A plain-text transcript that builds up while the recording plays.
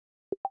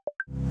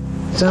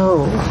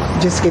So,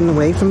 just getting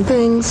away from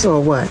things,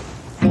 or what?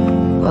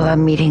 Well,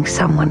 I'm meeting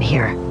someone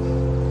here.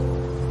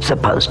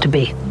 Supposed to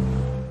be.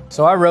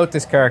 So I wrote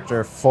this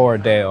character for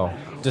Dale.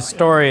 The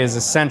story is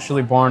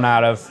essentially born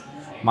out of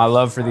my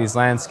love for these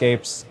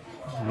landscapes.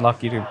 I'm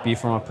lucky to be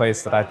from a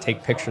place that I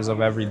take pictures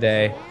of every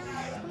day.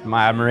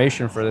 My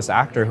admiration for this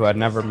actor who I'd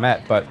never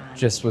met, but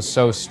just was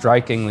so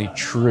strikingly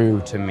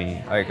true to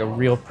me. Like a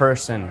real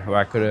person who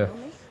I could have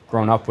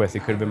grown up with. He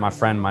could have been my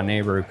friend, my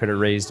neighbor, who could have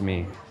raised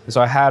me.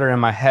 So I had her in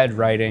my head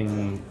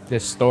writing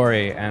this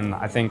story, and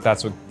I think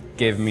that's what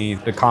gave me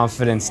the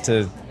confidence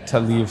to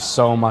leave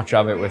so much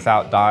of it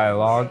without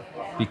dialogue,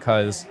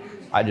 because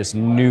I just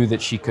knew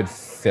that she could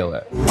fill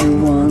it.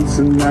 Once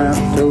and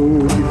I've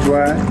told you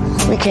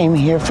twice. We came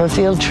here for a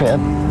field trip,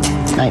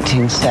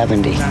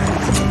 1970.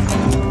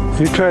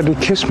 You tried to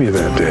kiss me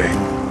that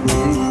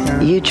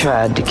day. You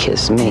tried to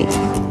kiss me.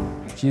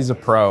 She's a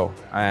pro,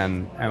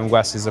 and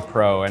Wes is a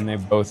pro, and they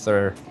both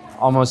are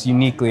almost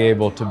uniquely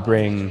able to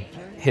bring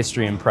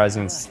history and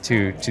presence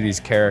to these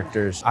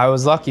characters. I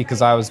was lucky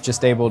because I was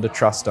just able to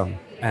trust them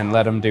and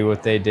let them do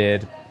what they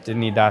did. Didn't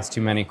need to ask too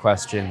many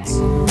questions.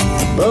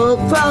 Both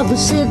probably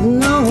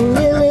sitting on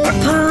Lily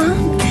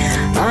Pond.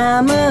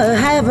 I'm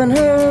having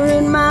her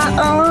in my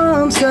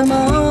arms, come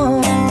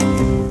on.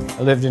 I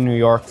lived in New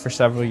York for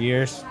several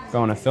years,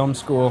 going to film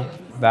school.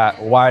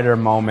 That wider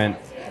moment,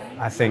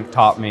 I think,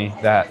 taught me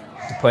that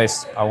the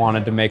place I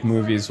wanted to make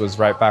movies was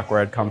right back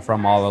where I'd come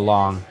from all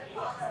along.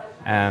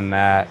 And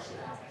that,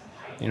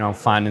 you know,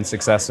 finding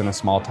success in a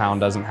small town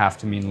doesn't have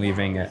to mean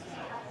leaving it.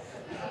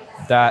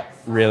 That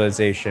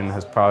realization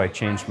has probably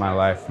changed my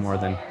life more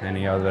than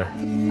any other.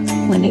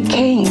 When it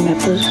came,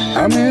 it was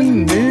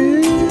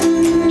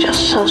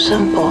just so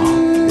simple.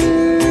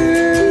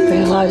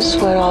 Realized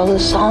what all the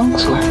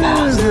songs were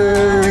about.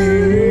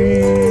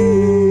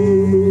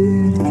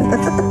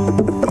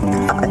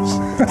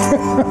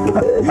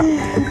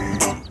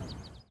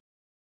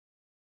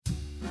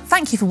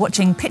 Thank you for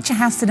watching Picture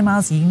House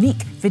Cinema's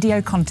unique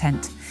video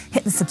content.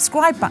 Hit the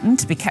subscribe button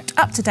to be kept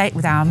up to date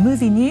with our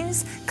movie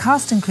news,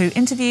 cast and crew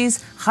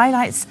interviews,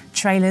 highlights,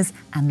 trailers,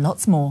 and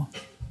lots more.